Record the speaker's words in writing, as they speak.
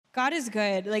God is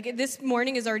good. Like this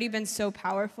morning has already been so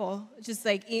powerful, just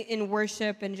like in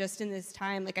worship and just in this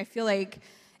time. Like I feel like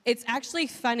it's actually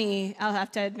funny. I'll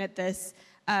have to admit this.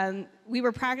 We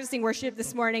were practicing worship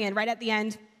this morning, and right at the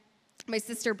end, my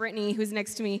sister Brittany, who's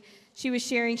next to me, she was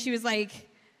sharing. She was like,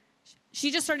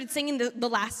 she just started singing the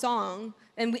last song,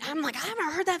 and I'm like, I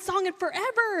haven't heard that song in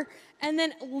forever. And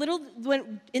then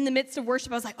when in the midst of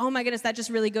worship, I was like, oh my goodness, that just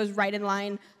really goes right in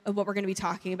line of what we're going to be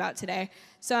talking about today.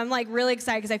 So I'm like really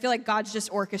excited because I feel like God's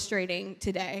just orchestrating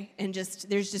today, and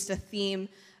there's just a theme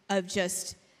of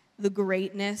just the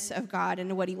greatness of God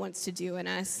and what He wants to do in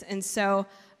us. And so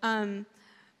I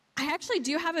actually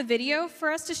do have a video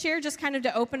for us to share, just kind of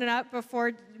to open it up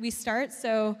before we start.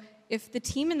 So if the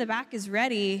team in the back is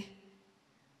ready,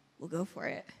 we'll go for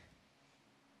it.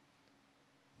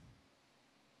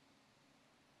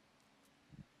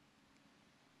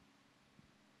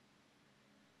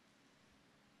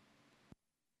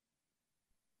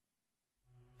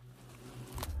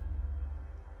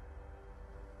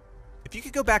 If you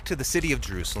could go back to the city of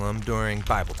Jerusalem during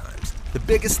Bible times, the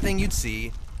biggest thing you'd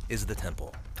see is the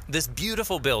temple. This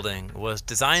beautiful building was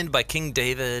designed by King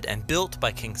David and built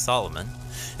by King Solomon,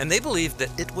 and they believed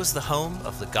that it was the home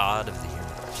of the God of the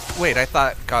universe. Wait, I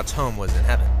thought God's home was in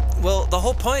heaven. Well, the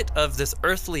whole point of this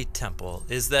earthly temple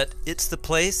is that it's the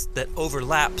place that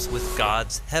overlaps with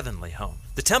God's heavenly home.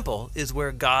 The temple is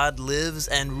where God lives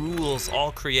and rules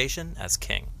all creation as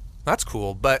king. That's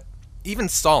cool, but even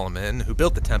Solomon, who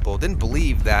built the temple, didn't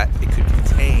believe that it could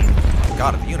contain the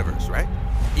God of the universe, right?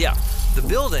 Yeah, the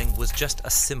building was just a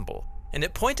symbol, and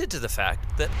it pointed to the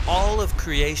fact that all of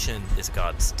creation is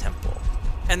God's temple.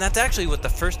 And that's actually what the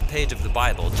first page of the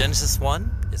Bible, Genesis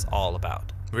 1, is all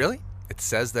about. Really? It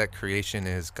says that creation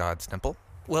is God's temple?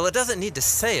 Well, it doesn't need to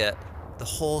say it. The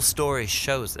whole story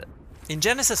shows it. In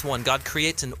Genesis 1, God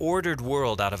creates an ordered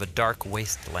world out of a dark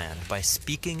wasteland by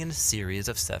speaking in a series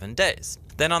of 7 days.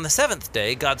 Then on the 7th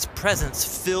day, God's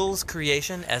presence fills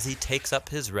creation as He takes up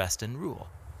His rest and rule.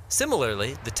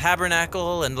 Similarly, the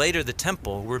tabernacle and later the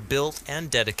temple were built and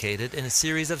dedicated in a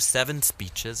series of 7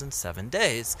 speeches in 7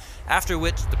 days, after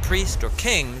which the priest or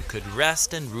king could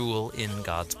rest and rule in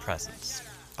God's presence.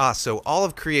 So all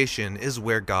of creation is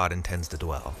where God intends to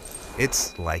dwell.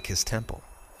 It's like His temple.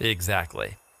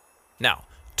 Exactly. Now,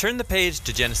 turn the page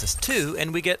to Genesis 2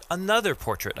 and we get another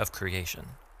portrait of creation.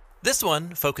 This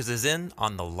one focuses in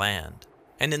on the land.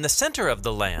 And in the center of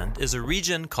the land is a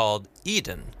region called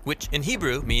Eden, which in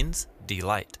Hebrew means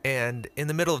delight. And in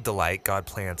the middle of delight, God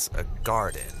plants a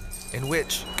garden in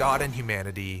which God and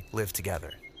humanity live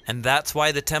together. And that's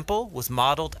why the temple was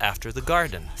modeled after the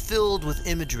garden, filled with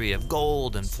imagery of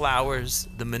gold and flowers.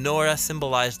 The menorah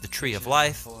symbolized the tree of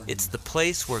life. It's the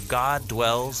place where God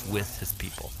dwells with His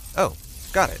people. Oh,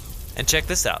 got it. And check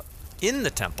this out. In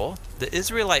the temple, the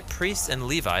Israelite priests and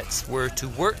Levites were to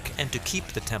work and to keep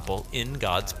the temple in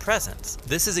God's presence.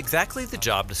 This is exactly the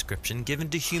job description given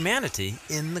to humanity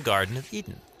in the Garden of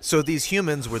Eden. So these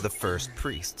humans were the first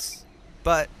priests.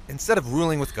 But instead of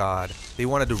ruling with God, they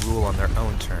wanted to rule on their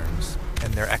own terms,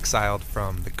 and they're exiled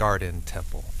from the garden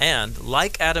temple. And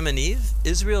like Adam and Eve,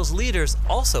 Israel's leaders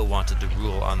also wanted to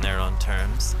rule on their own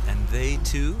terms, and they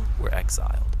too were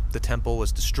exiled. The temple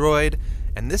was destroyed,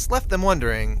 and this left them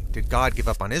wondering, did God give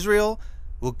up on Israel?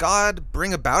 Will God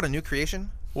bring about a new creation?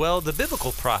 Well, the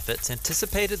biblical prophets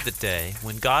anticipated the day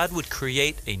when God would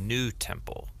create a new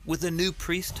temple with a new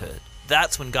priesthood.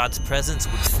 That's when God's presence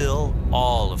would fill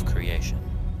all of creation.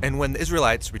 And when the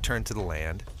Israelites returned to the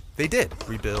land, they did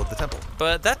rebuild the temple.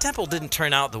 But that temple didn't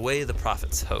turn out the way the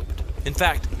prophets hoped. In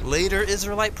fact, later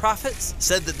Israelite prophets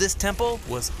said that this temple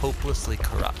was hopelessly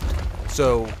corrupt.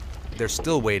 So they're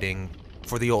still waiting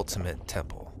for the ultimate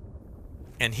temple.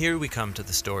 And here we come to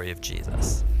the story of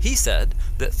Jesus. He said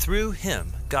that through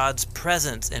Him, God's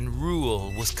presence and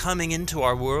rule was coming into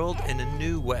our world in a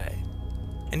new way.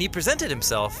 And He presented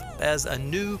Himself as a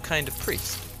new kind of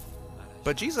priest.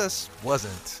 But Jesus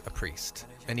wasn't a priest,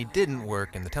 and He didn't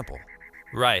work in the temple.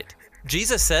 Right.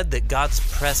 Jesus said that God's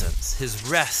presence, His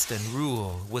rest and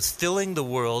rule, was filling the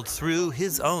world through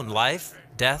His own life,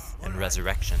 death, and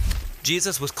resurrection.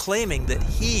 Jesus was claiming that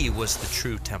He was the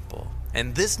true temple,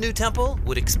 and this new temple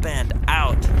would expand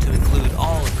out to include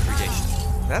all of creation.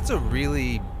 That's a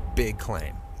really big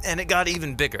claim. And it got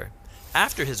even bigger.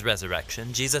 After His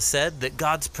resurrection, Jesus said that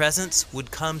God's presence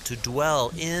would come to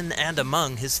dwell in and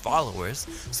among His followers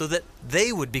so that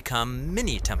they would become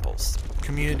mini temples.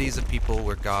 Communities of people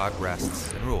where God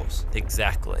rests and rules.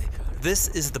 Exactly. This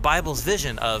is the Bible's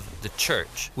vision of the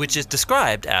church, which is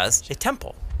described as a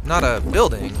temple. Not a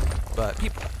building, but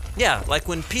people. Yeah, like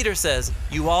when Peter says,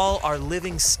 "You all are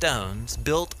living stones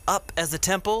built up as a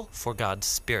temple for God's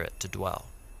Spirit to dwell."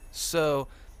 So,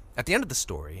 at the end of the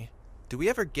story, do we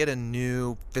ever get a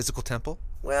new physical temple?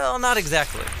 Well, not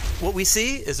exactly. What we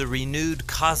see is a renewed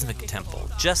cosmic temple,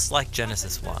 just like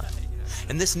Genesis 1.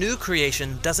 And this new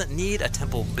creation doesn't need a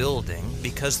temple building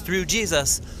because through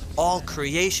Jesus, all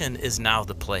creation is now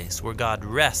the place where God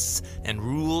rests and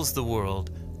rules the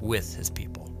world with his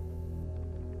people.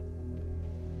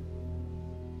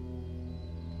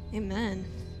 Amen.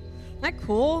 Isn't that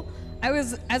cool?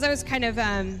 As I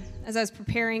was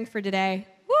preparing for today,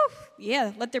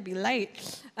 let there be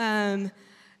light. But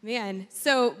as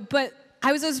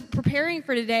I was preparing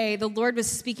for today, the Lord was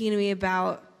speaking to me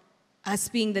about us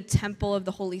being the temple of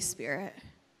the Holy Spirit.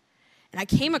 And I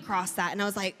came across that, and I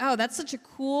was like, oh, that's such a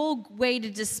cool way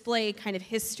to display kind of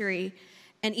history.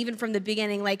 And even from the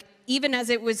beginning, like even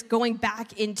as it was going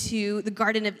back into the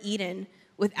Garden of Eden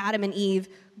with Adam and Eve,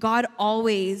 God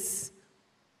always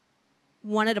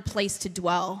wanted a place to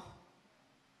dwell,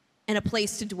 and a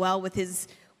place to dwell with his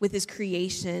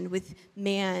creation, with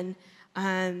man.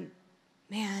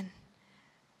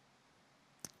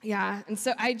 Yeah, and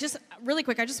so I just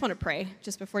want to pray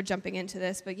just before jumping into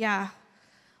this. But yeah,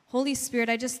 Holy Spirit,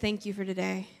 I just thank you for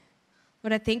today.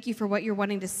 Lord, I thank you for what you're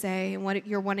wanting to say and what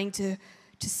you're wanting to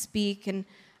speak. And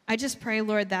I just pray,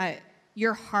 Lord, that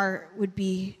your heart would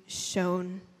be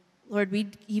shown. Lord,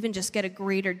 we'd even just get a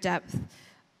greater depth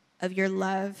of your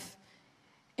love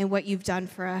and what you've done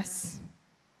for us.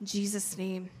 In Jesus'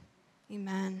 name,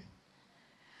 amen.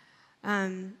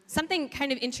 Something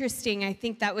kind of interesting, I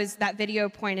think that video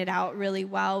pointed out really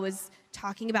well, was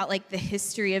talking about like the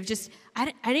history of just, I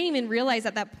didn't even realize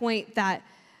at that point that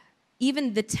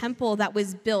even the temple that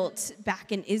was built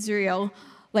back in Israel,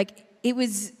 like it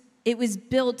was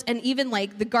built, and even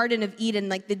like the Garden of Eden,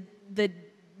 like the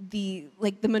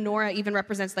menorah even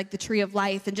represents like the tree of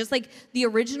life, and just like the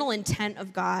original intent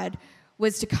of God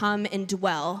was to come and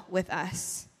dwell with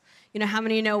us. You know, how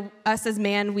many know us as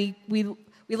man, we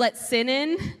let sin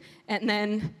in, and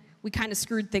then we kind of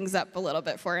screwed things up a little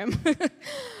bit for him.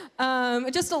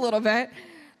 Just a little bit.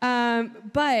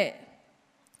 But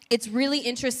it's really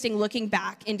interesting looking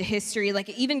back into history, like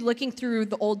even looking through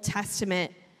the Old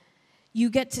Testament, you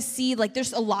get to see like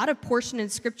there's a lot of portion in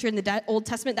Scripture in the Old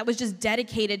Testament that was just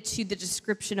dedicated to the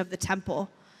description of the temple.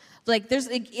 Like there's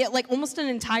like almost an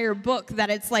entire book that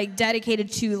it's like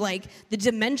dedicated to like the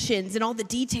dimensions and all the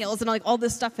details and like all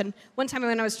this stuff. And one time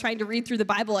when I was trying to read through the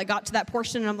Bible, I got to that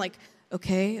portion and I'm like,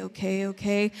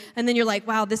 okay. And then you're like,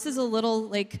 wow, this is a little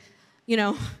like,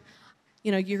 you're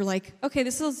like, okay,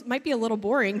 might be a little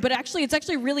boring, but actually it's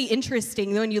actually really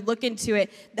interesting when you look into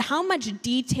it, how much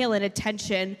detail and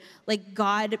attention like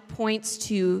God points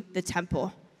to the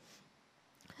temple.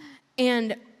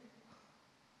 And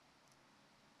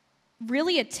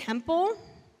really a temple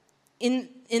in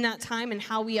that time and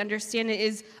how we understand it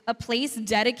is a place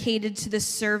dedicated to the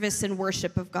service and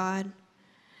worship of God.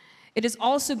 It has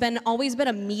also always been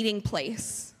a meeting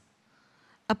place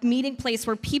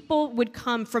where people would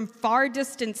come from far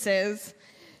distances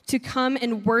to come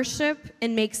and worship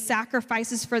and make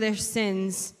sacrifices for their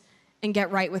sins and get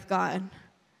right with God.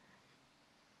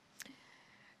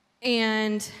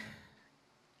 And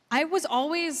I was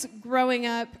always growing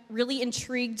up really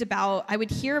intrigued I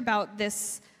would hear about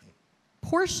this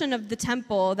portion of the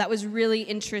temple that was really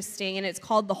interesting, and it's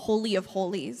called the Holy of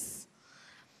Holies.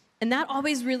 And that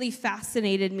always really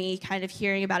fascinated me, kind of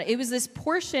hearing about it. It was this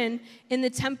portion in the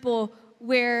temple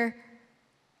where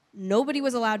nobody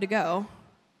was allowed to go,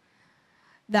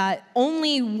 that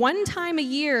only one time a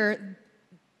year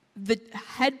the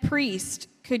head priest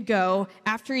could go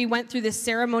after he went through this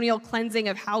ceremonial cleansing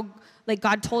of how like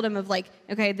God told him of like,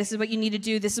 okay, this is what you need to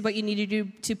do. This is what you need to do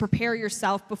to prepare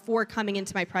yourself before coming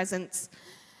into my presence.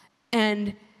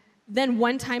 And then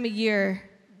one time a year,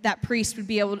 that priest would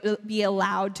be able to be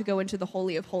allowed to go into the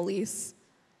Holy of Holies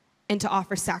and to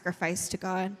offer sacrifice to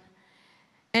God.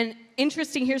 And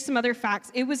interesting, here's some other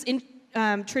facts. It was in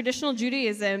traditional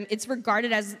Judaism, it's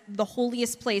regarded as the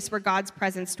holiest place where God's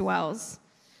presence dwells.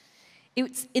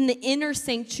 It's in the inner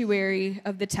sanctuary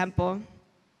of the temple.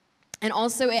 And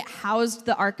also it housed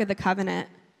the Ark of the Covenant.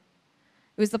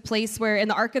 It was the place where, and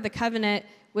the Ark of the Covenant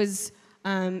was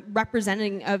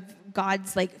representing of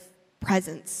God's like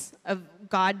presence, of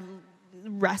God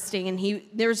resting. And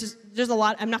there's a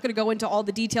lot, I'm not going to go into all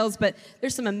the details, but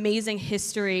there's some amazing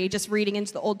history just reading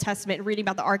into the Old Testament and reading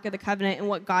about the Ark of the Covenant and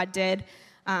what God did.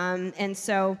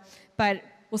 But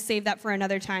we'll save that for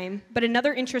another time. But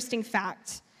another interesting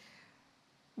fact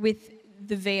with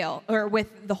the veil, or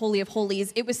with the Holy of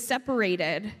Holies, it was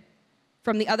separated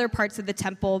from the other parts of the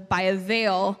temple by a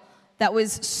veil that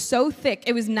was so thick.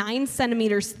 It was 9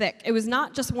 centimeters thick. It was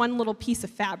not just one little piece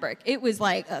of fabric. It was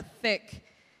like a thick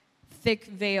thick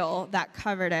veil that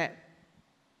covered it.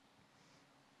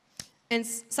 And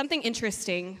something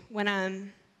interesting,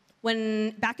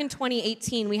 when back in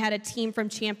 2018, we had a team from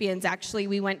Champions, actually,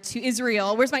 we went to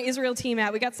Israel. Where's my Israel team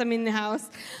at? We got some in the house.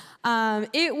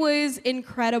 It was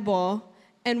incredible.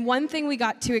 And one thing we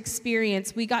got to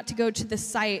experience, we got to go to the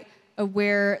site of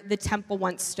where the temple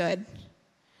once stood.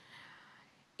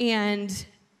 And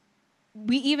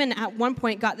we even at one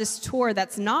point got this tour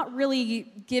that's not really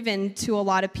given to a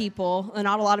lot of people, and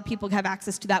not a lot of people have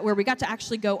access to that, where we got to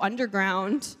actually go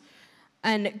underground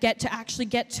and get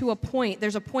to a point.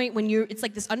 There's a point when it's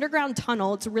like this underground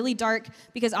tunnel. It's really dark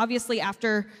because obviously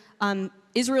after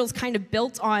Israel's kind of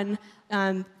built on,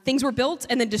 things were built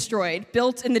and then destroyed,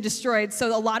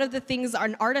 So a lot of the things are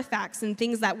artifacts and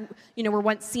things that were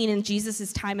once seen in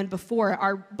Jesus' time and before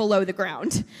are below the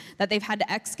ground that they've had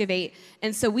to excavate.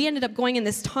 And so we ended up going in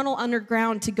this tunnel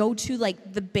underground to go to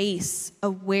like the base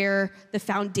of where the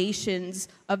foundations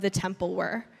of the temple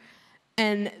were.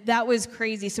 And that was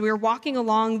crazy. So we were walking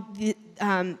along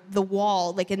the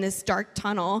wall, like in this dark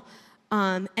tunnel,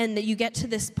 and that you get to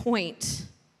this point.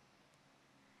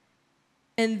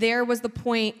 And there was the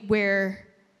point where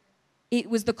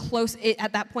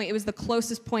at that point, it was the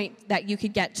closest point that you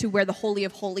could get to where the Holy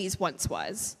of Holies once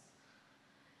was.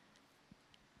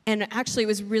 And actually, it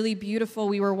was really beautiful.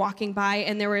 We were walking by,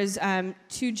 and there was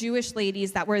 2 Jewish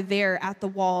ladies that were there at the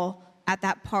wall at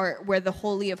that part where the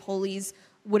Holy of Holies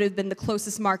would have been the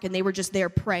closest mark, and they were just there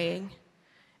praying,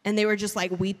 and they were just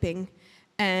like weeping,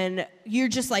 and you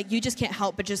just can't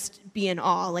help but just be in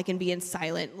awe, like, and be in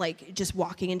silent, like just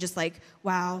walking and just like,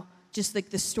 wow, just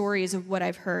like the stories of what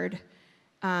I've heard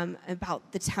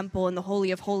about the temple and the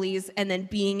Holy of Holies, and then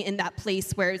being in that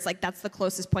place where it's like that's the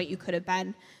closest point you could have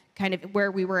been, kind of where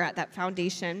we were at that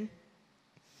foundation.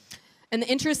 And the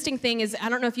interesting thing is, I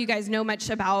don't know if you guys know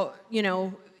much about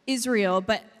Israel,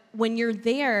 but when you're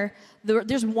there,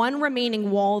 there's one remaining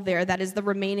wall there that is the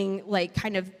remaining, like,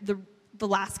 kind of the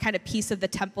last kind of piece of the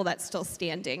temple that's still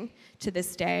standing to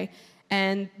this day.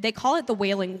 And they call it the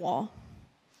Wailing Wall.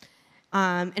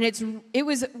 And it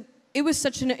was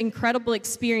such an incredible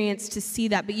experience to see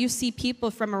that. But you see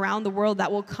people from around the world that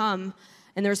will come,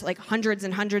 and there's like hundreds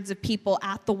and hundreds of people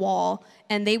at the wall,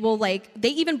 and they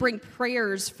even bring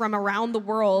prayers from around the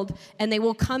world, and they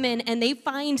will come in and they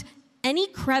find any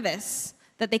crevice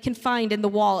that they can find in the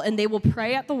wall, and they will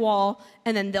pray at the wall,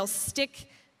 and then they'll stick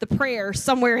the prayer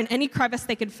somewhere in any crevice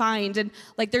they can find. And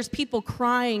like there's people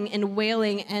crying and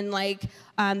wailing, and like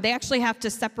they actually have to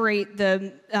separate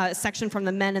the section from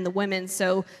the men and the women.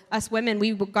 So us women,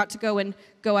 we got to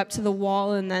go up to the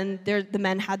wall, and then the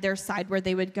men had their side where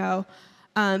they would go.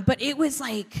 But it was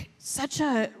like such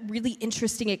a really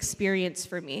interesting experience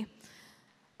for me.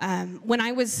 When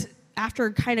I was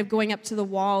after kind of going up to the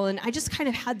wall, and I just kind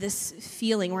of had this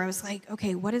feeling where I was like,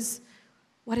 okay, what is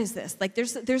this? Like,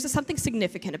 there's something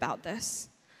significant about this.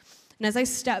 And as I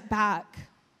stepped back,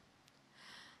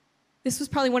 this was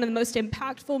probably one of the most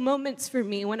impactful moments for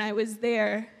me when I was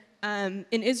there in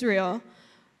Israel,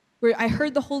 where I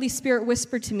heard the Holy Spirit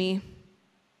whisper to me,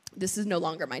 "This is no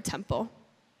longer my temple.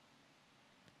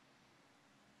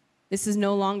 This is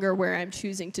no longer where I'm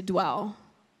choosing to dwell,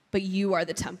 but you are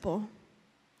the temple."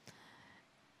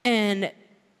 And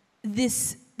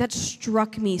that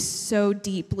struck me so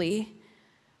deeply,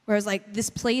 where I was like, this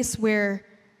place where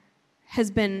has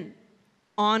been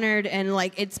honored and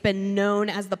like it's been known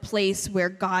as the place where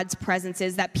God's presence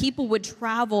is, that people would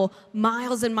travel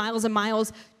miles and miles and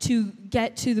miles to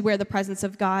get to where the presence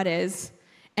of God is,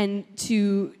 and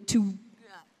to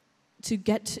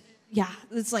get to,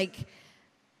 it's like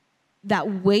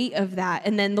that weight of that.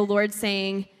 And then the Lord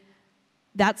saying,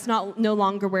 that's no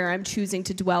longer where I'm choosing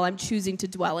to dwell. I'm choosing to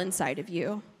dwell inside of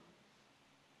you.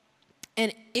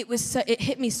 And it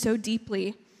hit me so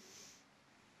deeply.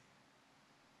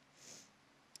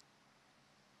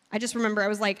 I just remember I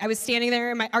was standing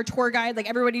there, and our tour guide, like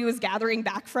everybody was gathering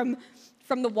back from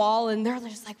the wall, and they're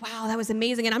just like, wow, that was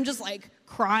amazing. And I'm just like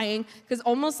crying, because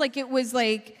almost like it was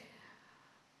like,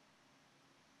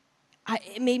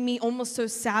 it made me almost so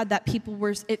sad that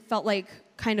it felt like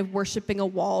kind of worshiping a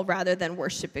wall rather than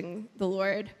worshiping the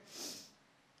Lord,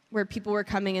 where people were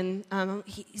coming, and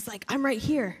he's like, I'm right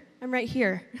here.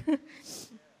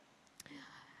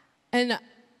 And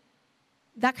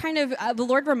that kind of, the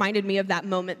Lord reminded me of that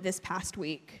moment this past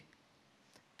week.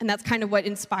 And that's kind of what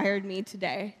inspired me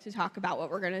today to talk about what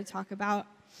we're going to talk about.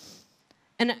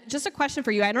 And just a question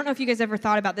for you. I don't know if you guys ever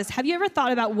thought about this. Have you ever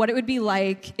thought about what it would be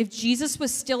like if Jesus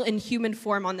was still in human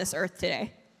form on this earth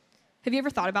today? Have you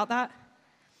ever thought about that?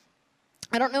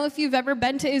 I don't know if you've ever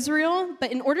been to Israel,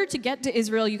 but in order to get to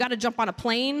Israel, you got to jump on a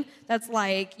plane that's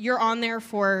like, you're on there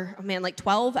for,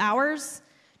 12 hours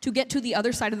to get to the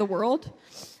other side of the world.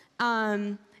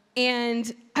 And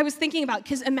I was thinking about,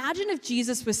 because imagine if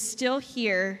Jesus was still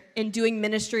here and doing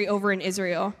ministry over in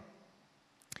Israel,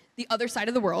 the other side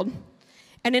of the world.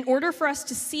 And in order for us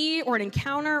to see or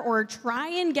encounter or try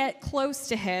and get close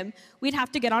to him, we'd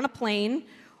have to get on a plane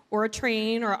or a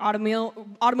train or an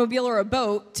automobile or a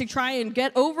boat to try and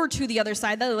get over to the other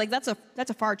side. That's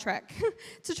a far trek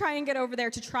to try and get over there,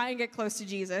 to try and get close to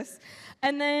Jesus.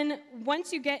 And then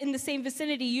once you get in the same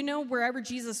vicinity, wherever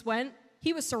Jesus went,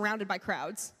 he was surrounded by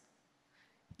crowds.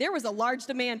 There was a large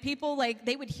demand. People,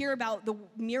 they would hear about the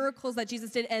miracles that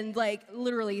Jesus did, and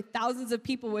literally thousands of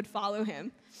people would follow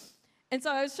him. And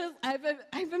so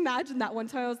I've imagined that one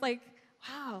time. I was like,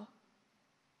 wow.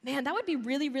 Man, that would be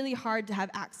really, really hard to have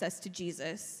access to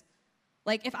Jesus.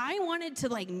 If I wanted to,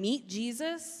 meet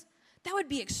Jesus, that would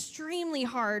be extremely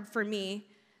hard for me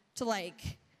to,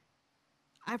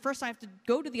 first I have to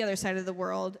go to the other side of the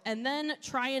world and then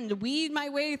try and weed my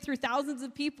way through thousands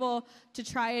of people to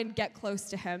try and get close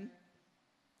to him.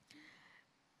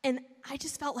 And I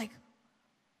just felt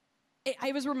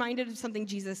I was reminded of something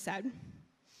Jesus said.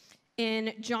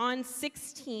 In John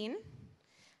 16,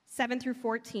 7 through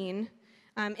 14,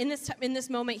 in this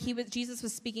moment, Jesus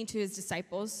was speaking to his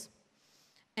disciples,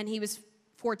 and he was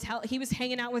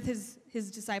hanging out with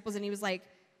his disciples, and he was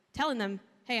telling them,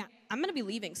 "Hey, I'm going to be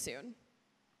leaving soon."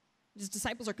 His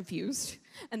disciples are confused,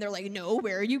 and they're like, "No,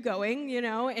 where are you going?"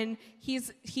 And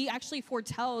he actually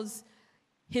foretells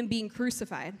him being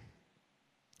crucified.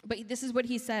 But this is what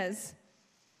he says.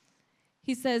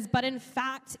 He says, "But in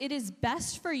fact, it is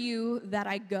best for you that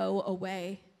I go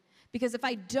away. Because if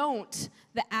I don't,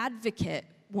 the advocate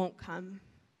won't come.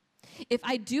 If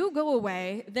I do go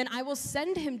away, then I will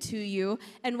send him to you,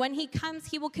 and when he comes,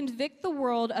 he will convict the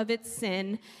world of its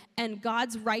sin and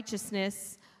God's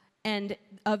righteousness and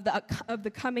of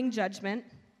the coming judgment."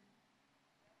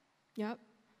 Yep.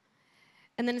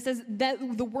 And then it says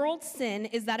that the world's sin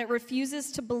is that it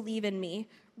refuses to believe in me.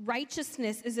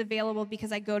 Righteousness is available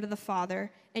because I go to the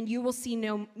Father, and you will see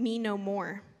me no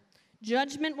more.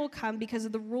 Judgment will come because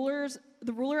of the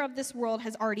ruler of this world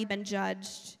has already been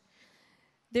judged.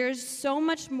 There's so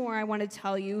much more I want to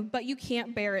tell you, but you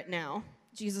can't bear it now.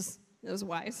 Jesus was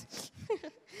wise.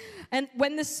 And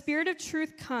when the Spirit of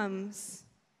truth comes,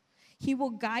 he will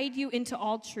guide you into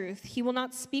all truth. He will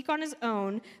not speak on his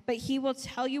own, but he will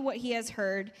tell you what he has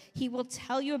heard. He will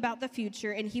tell you about the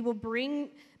future, and he will bring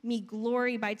me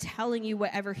glory by telling you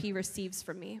whatever he receives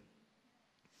from me.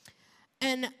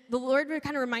 And the Lord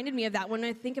kind of reminded me of that when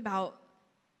I think about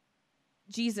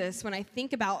Jesus, when I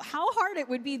think about how hard it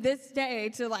would be this day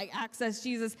to access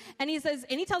Jesus. And he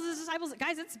tells his disciples,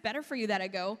 "Guys, it's better for you that I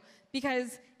go,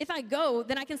 because if I go,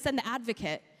 then I can send the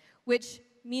advocate," which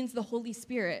means the Holy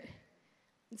Spirit.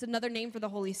 It's another name for the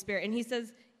Holy Spirit. And he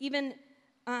says, even,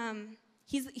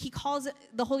 he calls it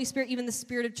the Holy Spirit, even the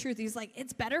Spirit of truth. He's like,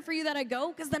 it's better for you that I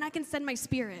go, because then I can send my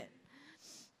Spirit.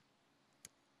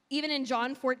 Even in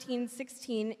John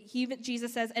 14:16,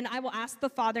 Jesus says, "And I will ask the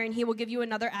Father, and he will give you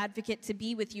another advocate to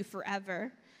be with you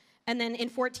forever." And then in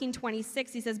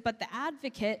 14:26, he says, "But the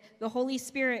advocate, the Holy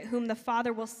Spirit, whom the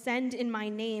Father will send in my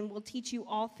name, will teach you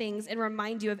all things and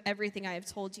remind you of everything I have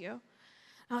told you." And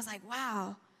I was like,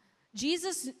 wow,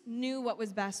 Jesus knew what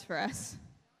was best for us.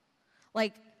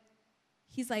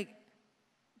 He's like,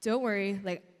 "Don't worry,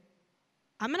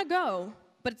 I'm going to go.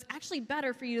 But it's actually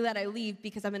better for you that I leave,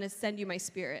 because I'm going to send you my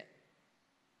Spirit."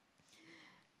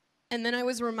 And then I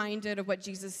was reminded of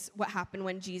what happened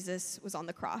when Jesus was on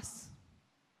the cross.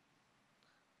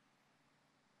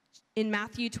 In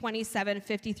Matthew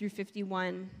 27:50 through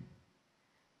 51.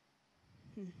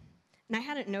 And I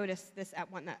hadn't noticed this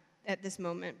at this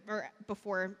moment, or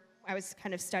before I was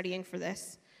kind of studying for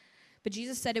this. But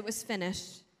Jesus said it was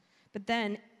finished. But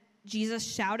then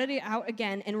Jesus shouted it out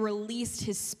again and released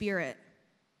his Spirit.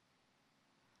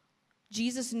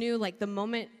 Jesus knew the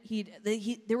moment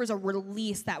there was a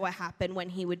release that would happen when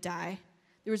he would die.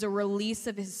 There was a release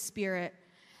of his Spirit.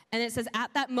 And it says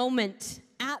at that moment,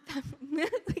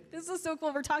 this is so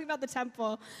cool. We're talking about the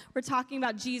temple. We're talking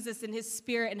about Jesus and his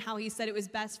Spirit and how he said it was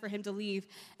best for him to leave.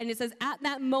 And it says at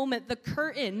that moment, the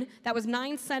curtain that was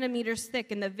 9 centimeters thick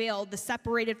in the veil,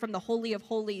 separated from the Holy of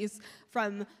Holies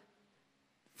from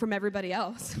everybody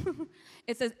else.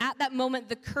 It says, at that moment,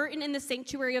 the curtain in the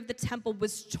sanctuary of the temple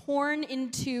was torn in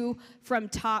two from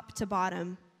top to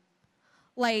bottom.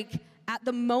 At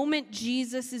the moment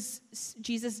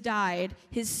Jesus died,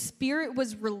 his Spirit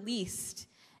was released.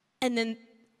 And then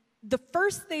the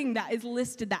first thing that is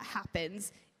listed that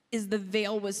happens is the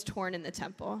veil was torn in the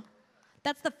temple.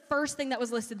 That's the first thing that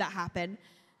was listed that happened.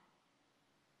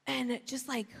 And just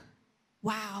like,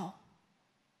 wow,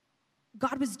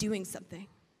 God was doing something.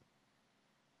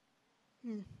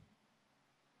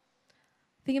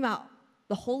 Think about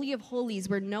the Holy of Holies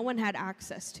where no one had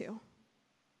access to.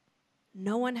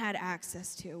 No one had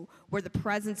access to, where the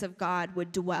presence of God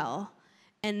would dwell.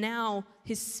 And now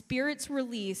his Spirit's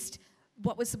released.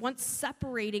 What was once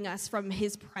separating us from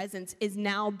his presence is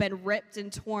now been ripped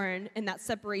and torn, and that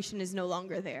separation is no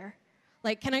longer there.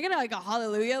 Like, can I get like a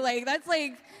hallelujah? Like, that's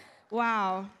like,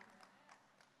 wow.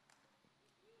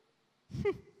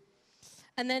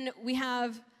 And then we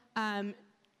have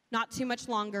not too much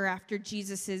longer after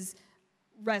Jesus'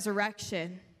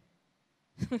 resurrection.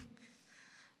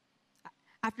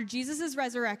 After Jesus'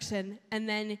 resurrection, and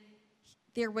then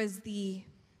there was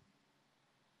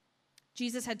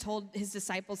Jesus had told his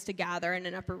disciples to gather in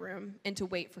an upper room and to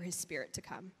wait for his Spirit to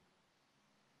come.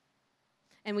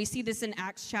 And we see this in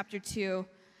Acts chapter 2,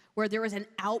 where there was an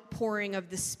outpouring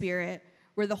of the Spirit,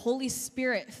 where the Holy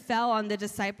Spirit fell on the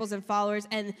disciples and followers,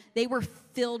 and they were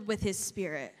filled with his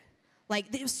Spirit.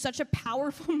 Like, it was such a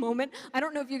powerful moment. I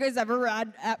don't know if you guys ever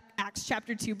read Acts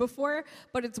chapter 2 before,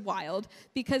 but it's wild.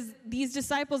 Because these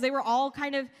disciples, they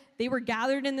were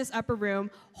gathered in this upper room.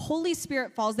 Holy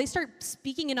Spirit falls. They start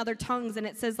speaking in other tongues, and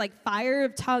it says, like, fire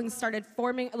of tongues started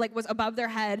forming, like, was above their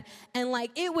head. And,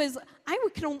 like, it was, I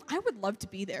would love to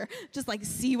be there, just, like,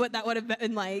 see what that would have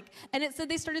been like. And it said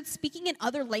they started speaking in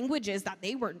other languages that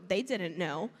they didn't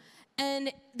know.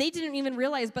 And they didn't even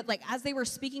realize, but, like, as they were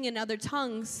speaking in other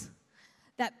tongues,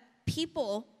 that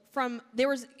people it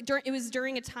was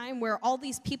during a time where all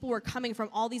these people were coming from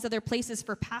all these other places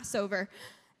for Passover,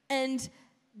 and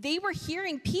they were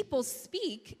hearing people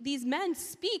speak, these men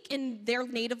speak in their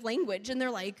native language, and they're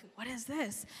like, what is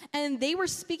this? And they were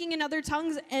speaking in other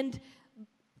tongues, and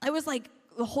I was like,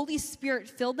 the Holy Spirit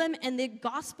filled them, and the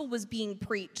gospel was being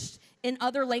preached in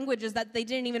other languages that they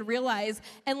didn't even realize.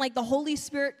 And like the Holy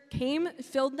Spirit came,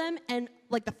 filled them, and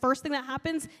like the first thing that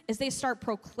happens is they start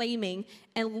proclaiming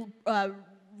and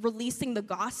releasing the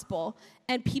gospel.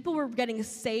 And people were getting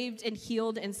saved and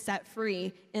healed and set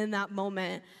free in that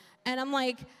moment. And I'm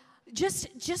like,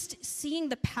 just seeing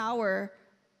the power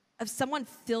of someone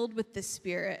filled with the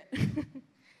Spirit,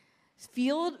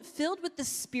 filled with the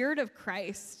Spirit of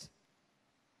Christ.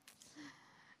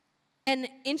 And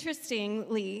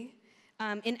interestingly,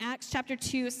 in Acts chapter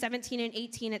 2, 17 and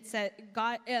 18, it said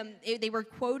they were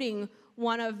quoting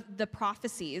one of the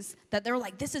prophecies that they're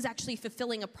like, this is actually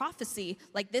fulfilling a prophecy,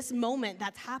 like this moment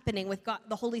that's happening with God,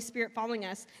 the Holy Spirit following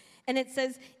us. And it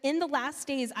says, in the last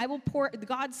days,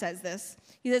 God says this.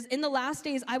 He says, in the last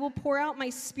days, I will pour out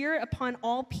my Spirit upon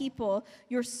all people.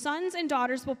 Your sons and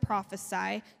daughters will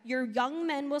prophesy. Your young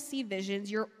men will see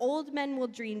visions. Your old men will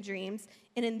dream dreams.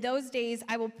 And in those days,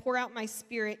 I will pour out my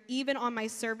Spirit even on my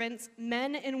servants,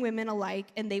 men and women alike,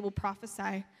 and they will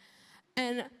prophesy.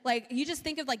 And like, you just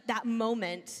think of like that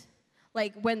moment,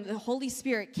 like when the Holy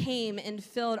Spirit came and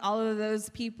filled all of those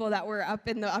people that were up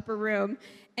in the upper room.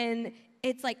 And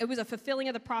it's like, it was a fulfilling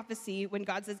of the prophecy when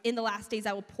God says, in the last days,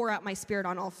 I will pour out my Spirit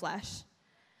on all flesh.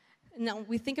 Now,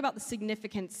 we think about the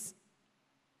significance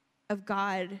of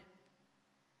God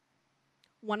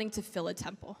wanting to fill a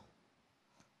temple,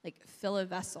 like fill a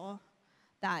vessel,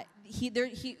 that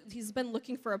he's been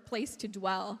looking for a place to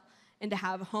dwell and to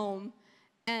have home.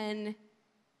 And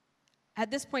at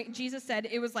this point, Jesus said,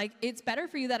 it was like, it's better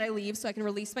for you that I leave so I can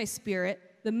release my Spirit.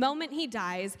 The moment he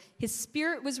dies, his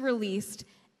Spirit was released,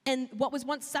 and what was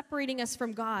once separating us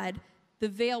from God, the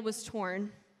veil was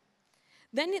torn.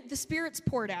 Then the Spirit's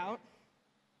poured out.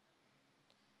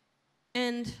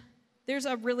 And there's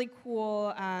a really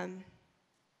cool, I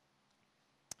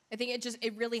think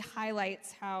it really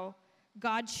highlights how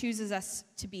God chooses us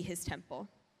to be his temple,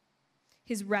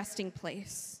 his resting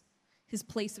place, his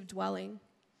place of dwelling.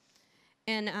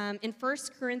 And in 1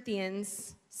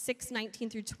 Corinthians 6:19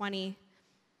 through 20,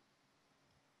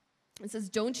 it says,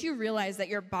 don't you realize that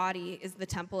your body is the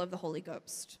temple of the Holy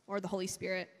Ghost, or the Holy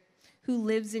Spirit, who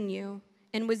lives in you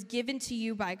and was given to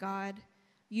you by God?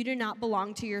 You do not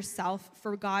belong to yourself,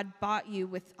 for God bought you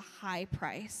with a high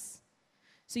price.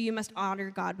 So you must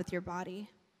honor God with your body.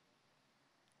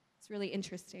 It's really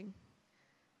interesting.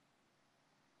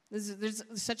 There's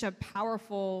such a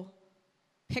powerful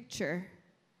picture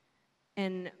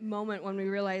and moment when we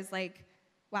realize, like,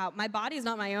 wow, my body is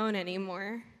not my own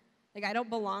anymore. Like, I don't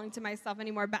belong to myself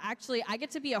anymore, but actually I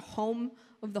get to be a home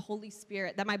of the Holy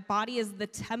Spirit, that my body is the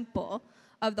temple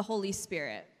of the Holy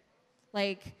Spirit.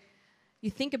 Like, you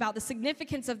think about the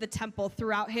significance of the temple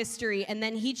throughout history, and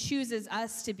then he chooses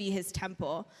us to be his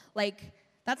temple. Like,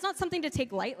 That's not something to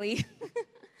take lightly.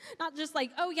 Not just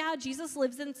like, oh yeah, Jesus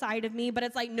lives inside of me, but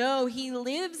it's like, no, he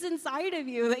lives inside of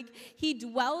you. Like, he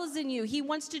dwells in you. He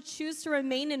wants to choose to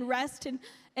remain and rest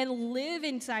and live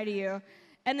inside of you.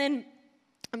 And then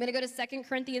I'm going to go to 2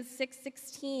 Corinthians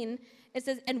 6:16. It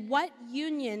says, and what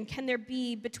union can there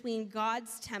be between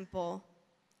God's temple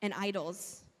and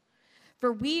idols?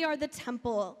 For we are the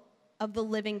temple of the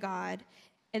living God.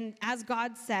 And as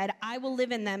God said, I will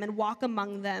live in them and walk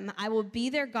among them. I will be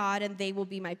their God and they will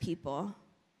be my people.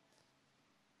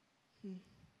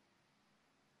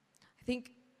 I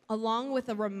think along with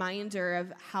a reminder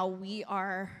of how we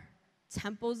are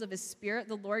temples of his Spirit,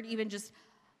 the Lord even just,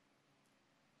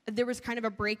 there was kind of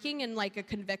a breaking and like a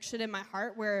conviction in my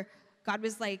heart where God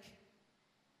was like,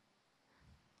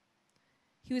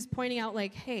 he was pointing out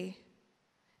like, hey,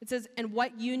 it says, and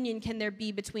what union can there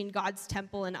be between God's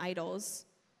temple and idols?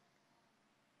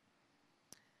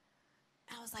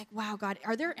 I was like, wow, God,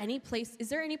 is there any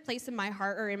place in my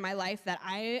heart or in my life that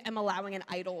I am allowing an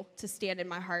idol to stand in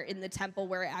my heart in the temple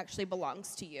where it actually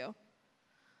belongs to you?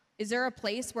 Is there a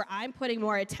place where I'm putting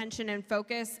more attention and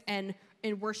focus and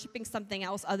worshiping something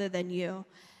else other than you?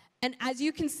 And as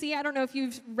you can see, I don't know if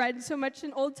you've read so much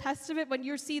in Old Testament, when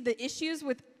you see the issues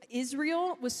with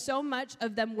Israel was so much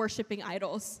of them worshiping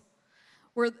idols,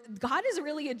 where God is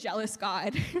really a jealous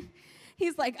God.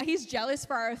 He's jealous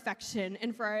for our affection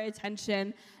and for our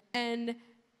attention. And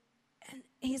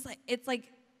he's like, it's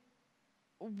like,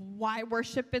 why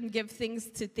worship and give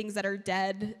things to things that are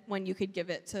dead when you could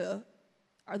give it to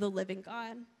the living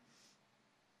God?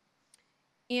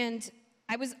 And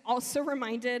I was also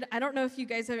reminded, I don't know if you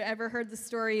guys have ever heard the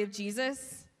story of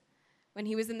Jesus when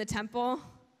he was in the temple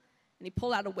and he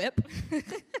pulled out a whip.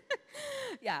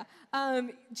 Yeah.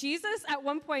 Jesus, at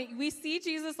one point, we see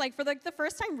Jesus, like, for like the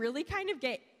first time really kind of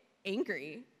get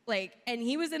angry. Like, and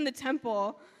he was in the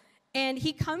temple, and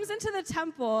he comes into the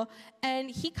temple, and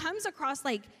he comes across,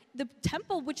 like, the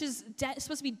temple, which is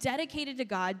supposed to be dedicated to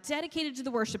God, dedicated to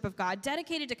the worship of God,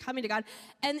 dedicated to coming to God,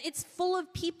 and it's full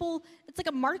of people. It's like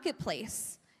a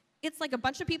marketplace. It's like a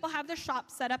bunch of people have their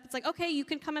shops set up. It's like, okay, you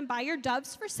can come and buy your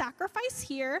doves for sacrifice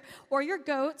here, or your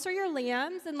goats or your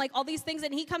lambs, and like all these things.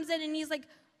 And he comes in and he's like,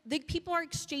 the people are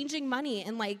exchanging money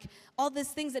and like all these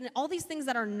things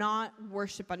that are not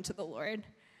worship unto the Lord.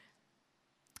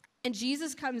 And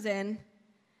Jesus comes in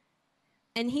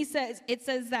and it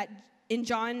says that in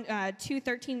John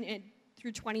 2:13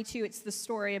 through 22, it's the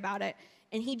story about it.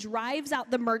 And he drives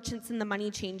out the merchants and the money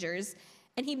changers,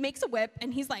 and he makes a whip,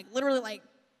 and he's like, literally like,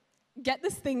 get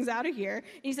these things out of here.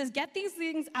 And he says, get these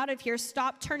things out of here.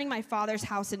 Stop turning my Father's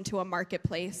house into a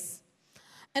marketplace.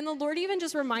 And the Lord even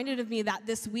just reminded of me that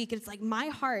this week. It's like my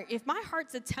heart, if my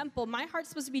heart's a temple, my heart's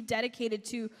supposed to be dedicated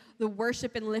to the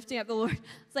worship and lifting up the Lord.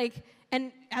 It's like,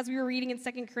 and as we were reading in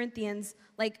 2 Corinthians,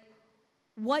 like,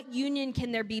 what union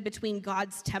can there be between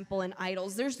God's temple and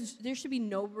idols? There should be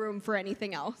no room for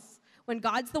anything else. When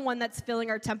God's the one that's filling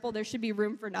our temple, there should be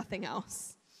room for nothing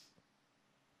else.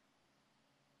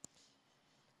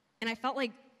 And I felt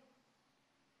like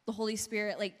the Holy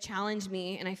Spirit like challenged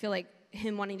me, and I feel like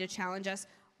him wanting to challenge us.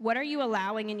 What are you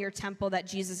allowing in your temple that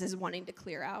Jesus is wanting to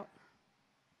clear out?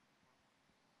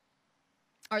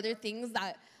 Are there things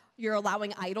that you're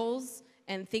allowing idols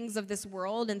and things of this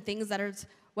world and things that are,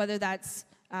 whether that's,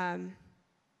 man,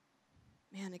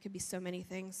 it could be so many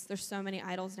things. There's so many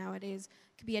idols nowadays.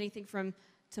 It could be anything from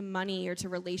to money or to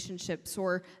relationships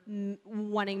or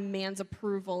wanting man's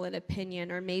approval and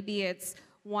opinion, or maybe it's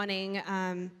wanting,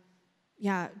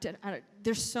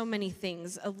 there's so many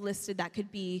things listed that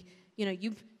could be,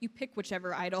 you pick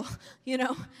whichever idol,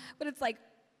 but it's like,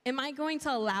 am I going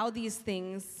to allow these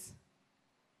things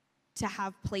to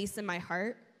have place in my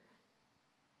heart?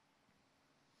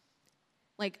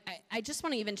 Like, I just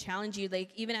want to even challenge you, like,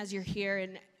 even as you're here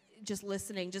and just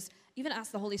listening, just even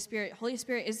ask the Holy Spirit,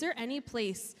 is there any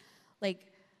place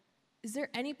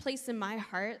in my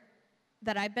heart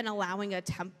that I've been allowing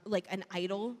an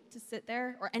idol to sit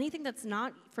there, or anything that's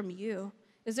not from you?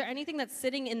 Is there anything that's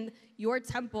sitting in your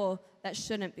temple that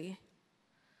shouldn't be?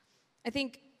 I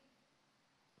think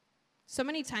so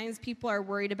many times people are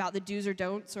worried about the do's or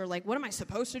don'ts, or like, what am I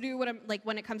supposed to do?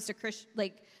 When it comes to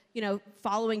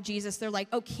following Jesus, they're like,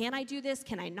 oh, can I do this?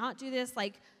 Can I not do this?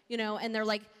 And they're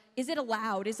like, is it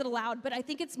allowed? Is it allowed? But I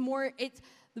think it's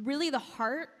really the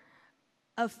heart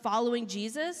of following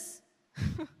Jesus.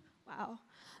 Wow.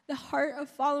 The heart of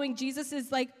following Jesus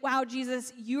is like, wow,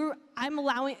 Jesus,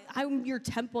 I'm your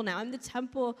temple now. I'm the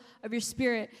temple of your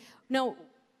Spirit. No,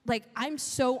 like, I'm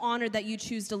so honored that you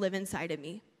choose to live inside of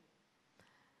me.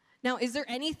 Now, is there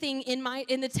anything in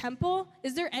the temple?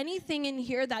 Is there anything in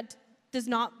here that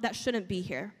shouldn't be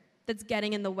here? that's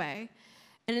getting in the way.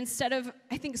 And instead of,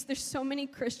 I think there's so many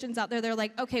Christians out there, they're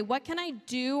like, okay, what can I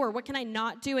do or what can I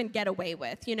not do and get away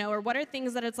with, or what are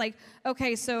things that it's like,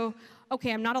 okay,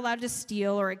 I'm not allowed to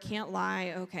steal or I can't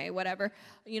lie, okay, whatever.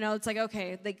 It's like,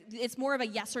 okay, like it's more of a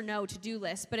yes or no to-do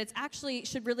list, but it's actually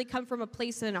should really come from a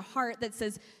place in a heart that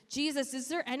says, Jesus, is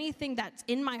there anything that's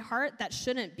in my heart that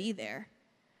shouldn't be there?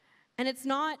 And it's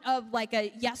not of like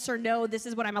a yes or no, this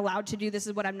is what I'm allowed to do, this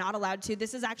is what I'm not allowed to.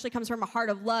 This is actually comes from a heart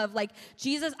of love. Like,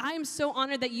 Jesus, I am so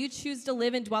honored that you choose to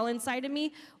live and dwell inside of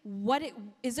me.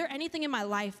 Is there anything in my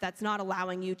life that's not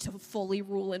allowing you to fully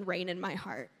rule and reign in my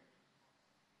heart?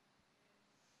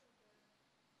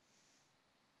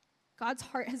 God's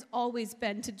heart has always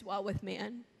been to dwell with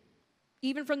man.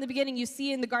 Even from the beginning, you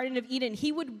see in the Garden of Eden,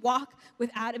 he would walk with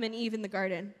Adam and Eve in the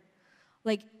garden.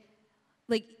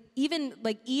 Even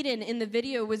Eden in the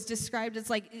video was described as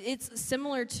like, it's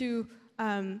similar to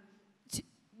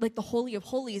like the Holy of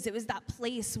Holies. It was that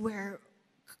place where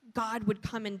God would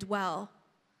come and dwell.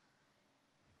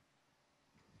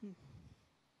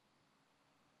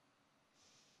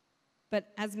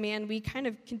 But as man, we kind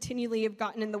of continually have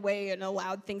gotten in the way and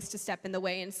allowed things to step in the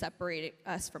way and separate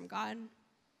us from God,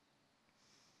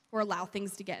 or allow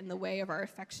things to get in the way of our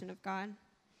affection of God.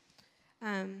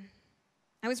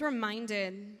 I was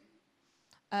reminded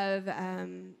of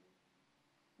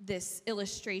this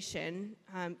illustration.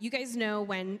 You guys know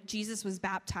when Jesus was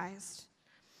baptized,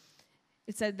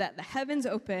 it said that the heavens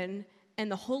opened and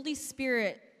the Holy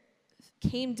Spirit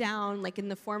came down like in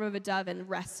the form of a dove and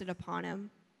rested upon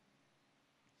him.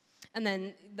 And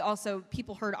then also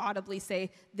people heard audibly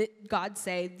say, that God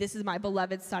say, this is my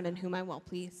beloved son in whom I'm well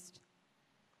pleased.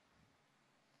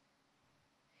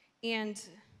 And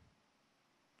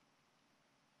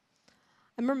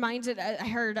I'm reminded, I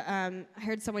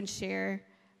heard someone share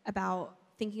about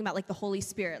thinking about like the Holy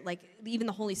Spirit, like even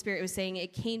the Holy Spirit was saying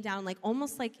it came down like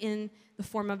almost like in the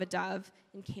form of a dove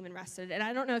and came and rested. And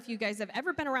I don't know if you guys have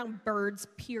ever been around birds,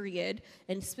 period,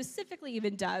 and specifically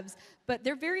even doves, but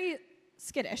they're very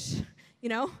skittish,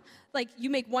 like you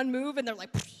make one move and they're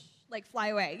like fly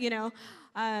away,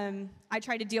 I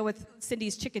tried to deal with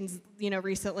Cindy's chickens,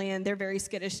 recently, and they're very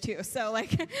skittish too. So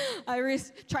like I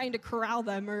was trying to corral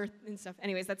them and stuff.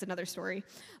 Anyways, that's another story.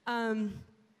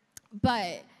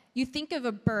 But you think of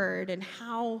a bird and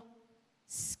how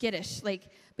skittish, but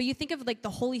you think of like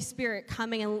the Holy Spirit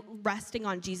coming and resting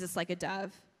on Jesus like a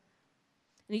dove.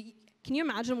 Can you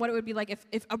imagine what it would be like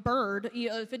if a bird,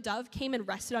 if a dove came and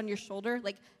rested on your shoulder?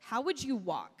 Like, how would you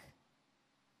walk?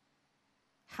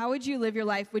 How would you live your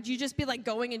life? Would you just be like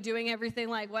going and doing everything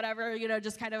like whatever,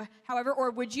 just kind of however?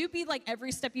 Or would you be like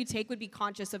every step you take would be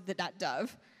conscious of that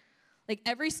dove? Like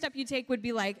every step you take would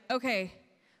be like, okay,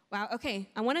 wow, okay,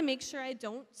 I want to make sure I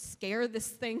don't scare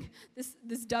this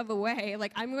dove away.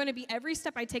 Like I'm going to be, every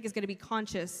step I take is going to be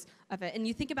conscious of it. And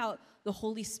you think about the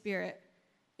Holy Spirit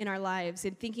in our lives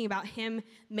and thinking about him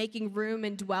making room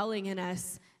and dwelling in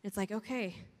us. It's like,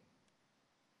 okay,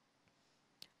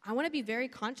 I want to be very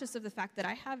conscious of the fact that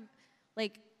I have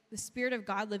like the Spirit of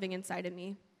God living inside of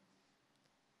me.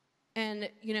 And,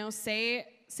 say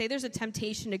there's a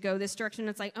temptation to go this direction.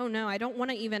 It's like, oh no, I don't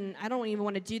even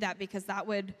want to do that because that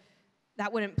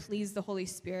wouldn't please the Holy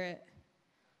Spirit.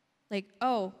 Like,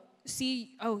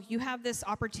 you have this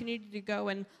opportunity to go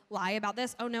and lie about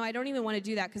this. Oh no, I don't even want to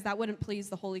do that because that wouldn't please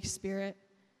the Holy Spirit.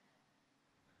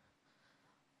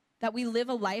 That we live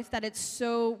a life that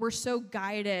we're so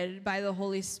guided by the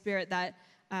Holy Spirit that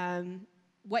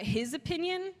what his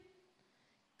opinion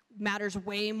matters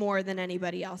way more than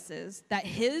anybody else's. That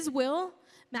his will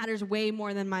matters way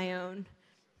more than my own.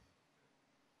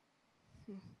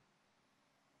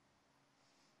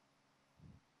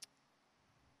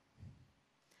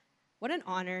 What an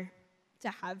honor to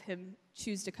have him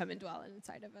choose to come and dwell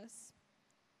inside of us.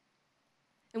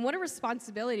 And what a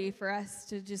responsibility for us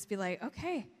to just be like,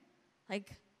 okay, like,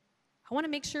 I want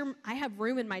to make sure I have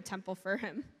room in my temple for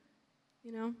him,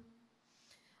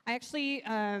 I actually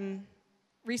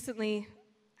recently,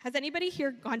 has anybody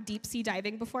here gone deep sea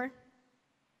diving before?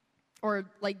 Or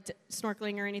like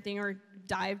snorkeling or anything, or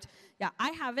dived? Yeah, I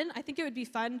haven't. I think it would be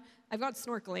fun. I've gone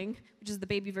snorkeling, which is the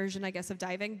baby version, I guess, of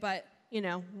diving, but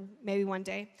maybe one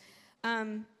day.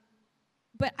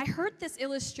 But I heard this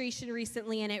illustration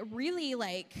recently, and it really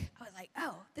I was like,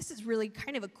 oh, this is really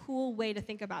kind of a cool way to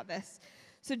think about this.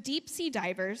 So deep sea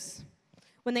divers,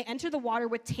 when they enter the water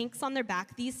with tanks on their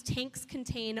back, these tanks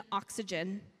contain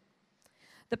oxygen.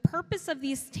 The purpose of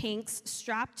these tanks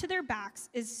strapped to their backs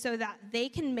is so that they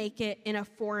can make it in a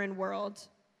foreign world.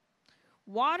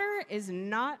 Water is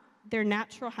not their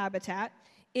natural habitat.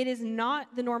 It is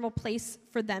not the normal place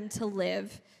for them to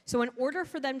live. So in order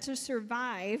for them to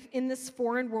survive in this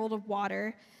foreign world of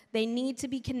water, they need to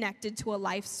be connected to a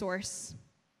life source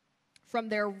from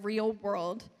their real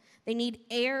world. They need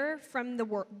air from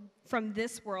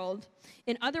this world.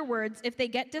 In other words, if they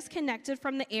get disconnected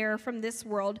from the air from this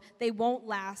world, they won't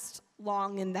last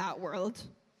long in that world.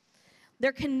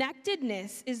 Their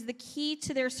connectedness is the key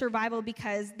to their survival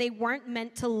because they weren't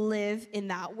meant to live in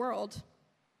that world.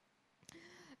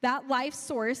 That life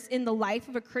source in the life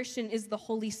of a Christian is the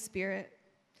Holy Spirit.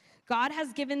 God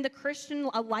has given the Christian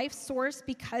a life source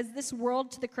because this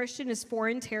world to the Christian is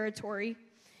foreign territory.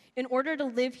 In order to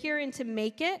live here and to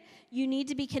make it, you need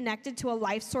to be connected to a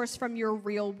life source from your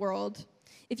real world.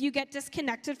 If you get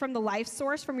disconnected from the life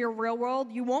source from your real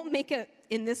world, you won't make it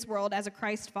in this world as a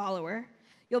Christ follower.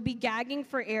 You'll be gagging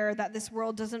for air that this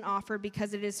world doesn't offer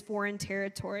because it is foreign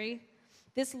territory.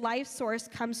 This life source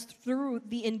comes through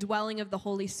the indwelling of the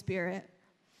Holy Spirit.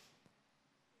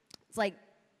 It's like,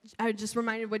 I just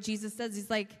reminded what Jesus says. He's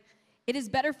like, it is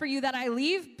better for you that I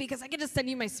leave because I get to send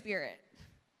you my Spirit.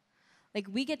 Like,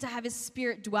 we get to have his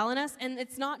Spirit dwell in us, and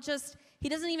it's not just, he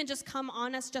doesn't even just come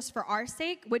on us just for our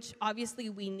sake, which obviously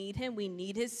we need him, we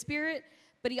need his Spirit,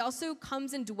 but he also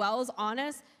comes and dwells on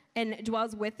us and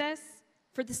dwells with us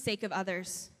for the sake of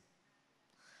others.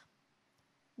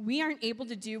 We aren't able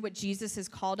to do what Jesus has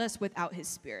called us without his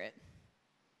Spirit.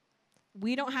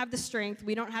 We don't have the strength,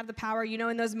 we don't have the power. You know,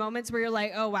 in those moments where you're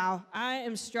like, oh, wow, I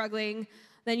am struggling,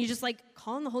 then you just like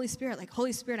call on the Holy Spirit, like,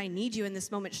 Holy Spirit, I need you in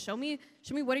this moment. Show me,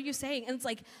 what are you saying? And it's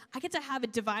like, I get to have a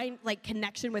divine like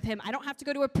connection with him. I don't have to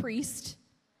go to a priest.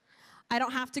 I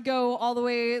don't have to go all the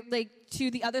way like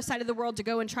to the other side of the world to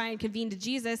go and try and convene to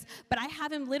Jesus, but I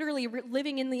have him literally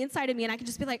living in the inside of me, and I can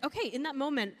just be like, okay, in that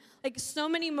moment, like so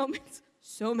many moments,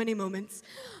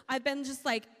 I've been just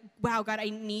like, wow, God, I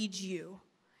need you.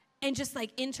 And just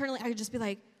like internally, I could just be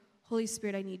like, Holy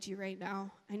Spirit, I need you right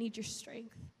now. I need your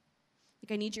strength.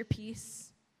 Like, I need your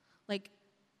peace. Like,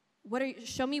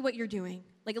 show me what you're doing.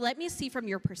 Like, let me see from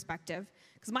your perspective.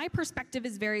 Because my perspective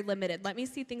is very limited. Let me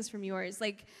see things from yours.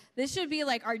 Like, this should be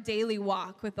like our daily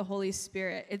walk with the Holy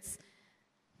Spirit. It's,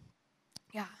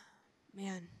 yeah,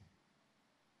 man.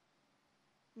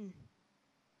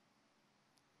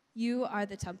 You are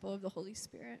the temple of the Holy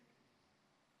Spirit.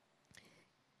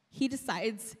 He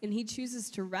decides and he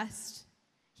chooses to rest.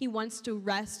 He wants to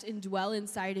rest and dwell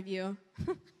inside of you.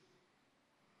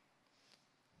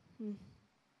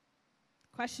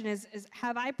 Question is,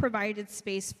 have I provided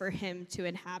space for him to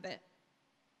inhabit?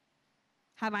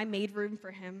 Have I made room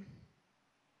for him?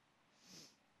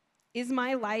 Is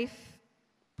my life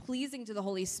pleasing to the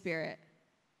Holy Spirit?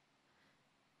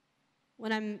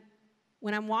 When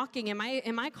I'm walking, am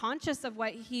I conscious of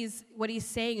what he's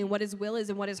saying and what his will is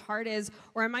and what his heart is?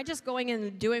 Or am I just going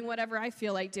and doing whatever I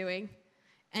feel like doing?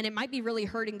 And it might be really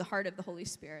hurting the heart of the Holy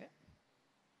Spirit.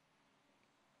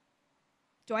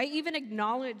 Do I even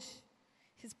acknowledge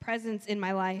his presence in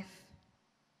my life?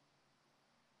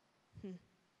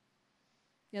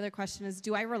 The other question is,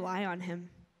 do I rely on him?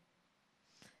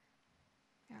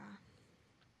 Yeah.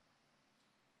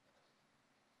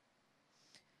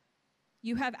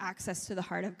 You have access to the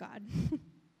heart of God.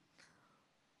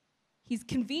 He's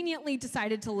conveniently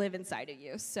decided to live inside of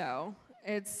you, so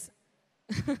it's...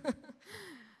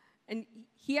 And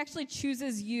he actually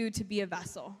chooses you to be a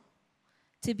vessel,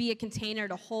 to be a container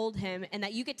to hold him, and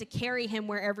that you get to carry him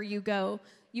wherever you go.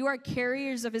 You are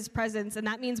carriers of his presence, and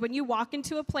that means when you walk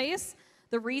into a place,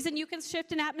 the reason you can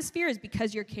shift an atmosphere is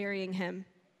because you're carrying him.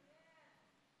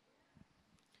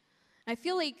 I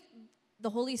feel like the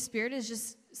Holy Spirit is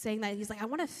just saying that. He's like, I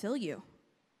want to fill you.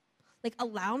 Like,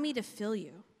 allow me to fill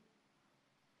you.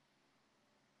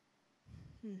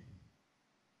 I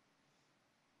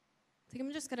think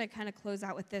I'm just going to kind of close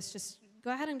out with this. Just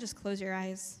go ahead and just close your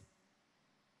eyes.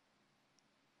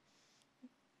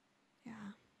 Yeah.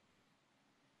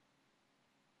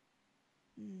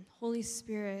 Holy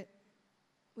Spirit,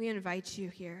 we invite you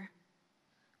here.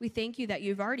 We thank you that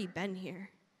you've already been here.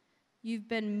 You've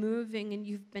been moving and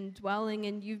you've been dwelling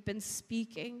and you've been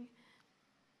speaking.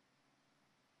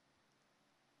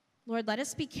 Lord, let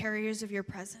us be carriers of your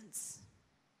presence.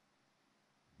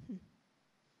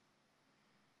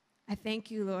 I thank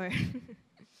you, Lord,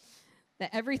 that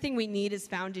everything we need is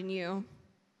found in you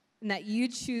and that you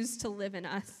choose to live in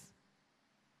us.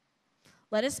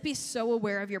 Let us be so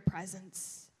aware of your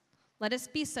presence. Let us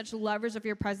be such lovers of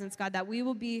your presence, God, that we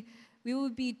will be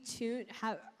tuned,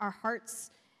 have our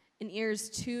hearts and ears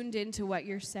tuned into what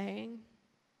you're saying.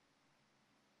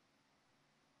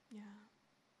 Yeah.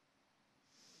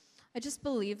 I just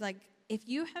believe, like, if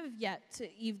you have yet to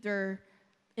either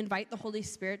invite the Holy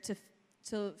Spirit to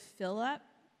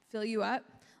fill you up.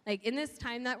 Like in this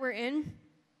time that we're in,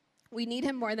 we need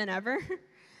him more than ever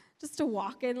just to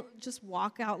walk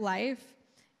out life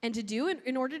and to do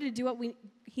in order to do what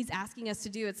he's asking us to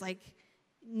do. It's like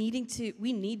we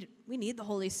need the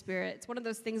Holy Spirit. It's one of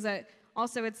those things that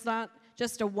also it's not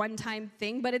just a one-time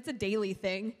thing, but it's a daily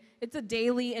thing. It's a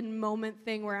daily and moment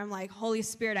thing where I'm like, Holy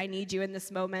Spirit, I need you in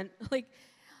this moment. Like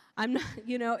I'm not,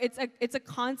 it's a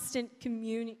constant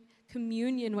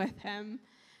communion with him.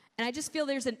 And I just feel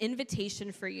there's an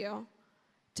invitation for you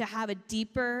to have a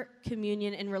deeper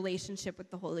communion and relationship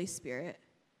with the Holy Spirit.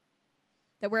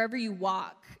 That wherever you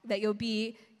walk, that you'll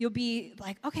be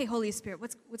like, okay, Holy Spirit,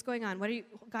 what's going on?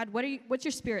 What's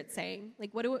your Spirit saying?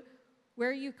 Like, where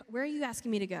are you asking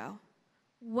me to go?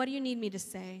 What do you need me to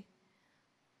say?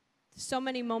 So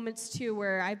many moments too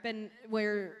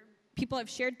where people have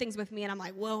shared things with me and I'm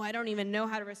like, whoa, I don't even know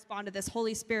how to respond to this.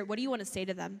 Holy Spirit, what do you want to say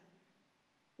to them?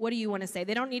 What do you want to say?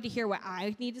 They don't need to hear what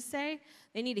I need to say.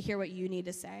 They need to hear what you need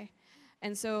to say.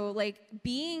 And so like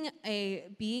being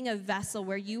a vessel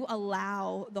where you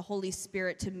allow the Holy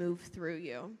Spirit to move through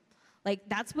you. Like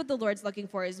that's what the Lord's looking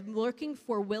for, is looking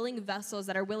for willing vessels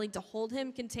that are willing to hold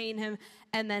him, contain him,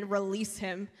 and then release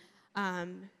him.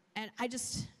 And I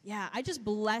just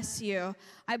bless you.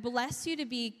 I bless you to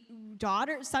be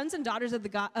sons and daughters of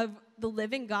the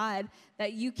living God,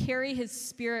 that you carry his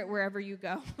Spirit wherever you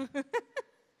go.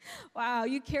 Wow,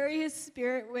 you carry his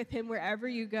Spirit with him wherever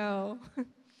you go.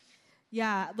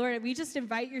 Yeah, Lord, we just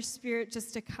invite your Spirit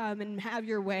just to come and have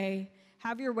your way.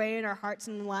 Have your way in our hearts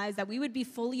and lives, that we would be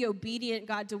fully obedient,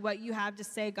 God, to what you have to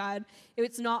say, God.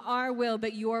 It's not our will,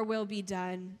 but your will be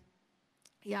done.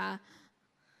 Yeah,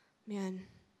 man.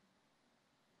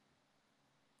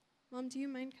 Mom, do you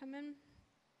mind coming?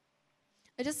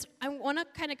 I want to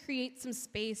kind of create some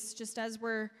space just as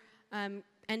we're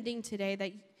ending today,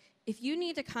 that if you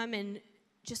need to come and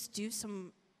just do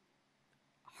some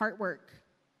heart work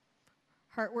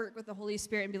with the Holy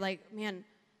Spirit and be like, man,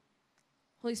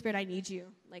 Holy Spirit, I need you.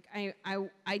 Like,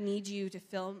 I need you to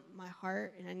fill my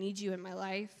heart, and I need you in my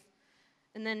life.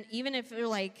 And then even if you're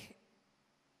like,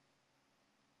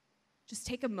 just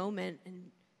take a moment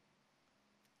and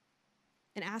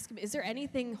ask him, is there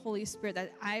anything, Holy Spirit,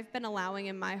 that I've been allowing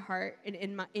in my heart and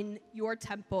in your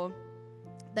temple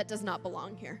that does not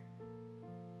belong here?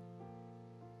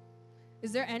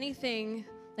 Is there anything,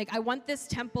 like I want this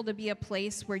temple to be a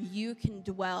place where you can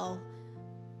dwell.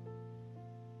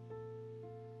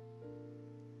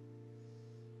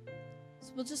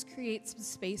 So we'll just create some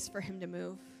space for him to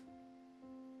move.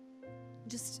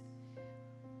 Just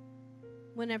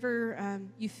whenever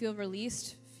you feel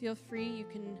released, feel free.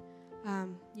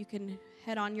 You can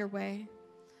head on your way.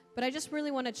 But I just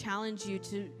really want to challenge you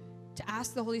to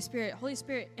ask the Holy Spirit, Holy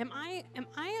Spirit, am I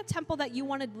a temple that you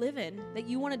want to live in, that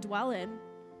you want to dwell in?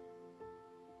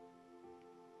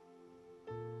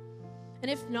 And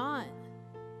if not,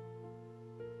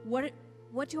 what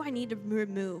do I need to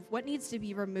remove? What needs to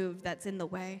be removed that's in the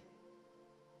way?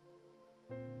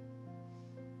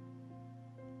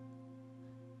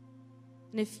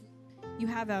 And if you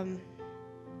have and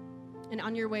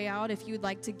on your way out, if you'd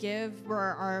like to give,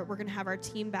 we're going to have our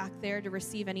team back there to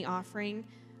receive any offering.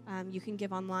 You can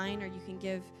give online, or you can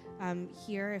give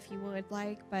here if you would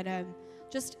like. But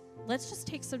let's just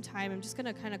take some time. I'm just going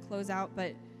to kind of close out,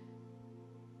 but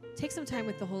take some time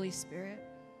with the Holy Spirit.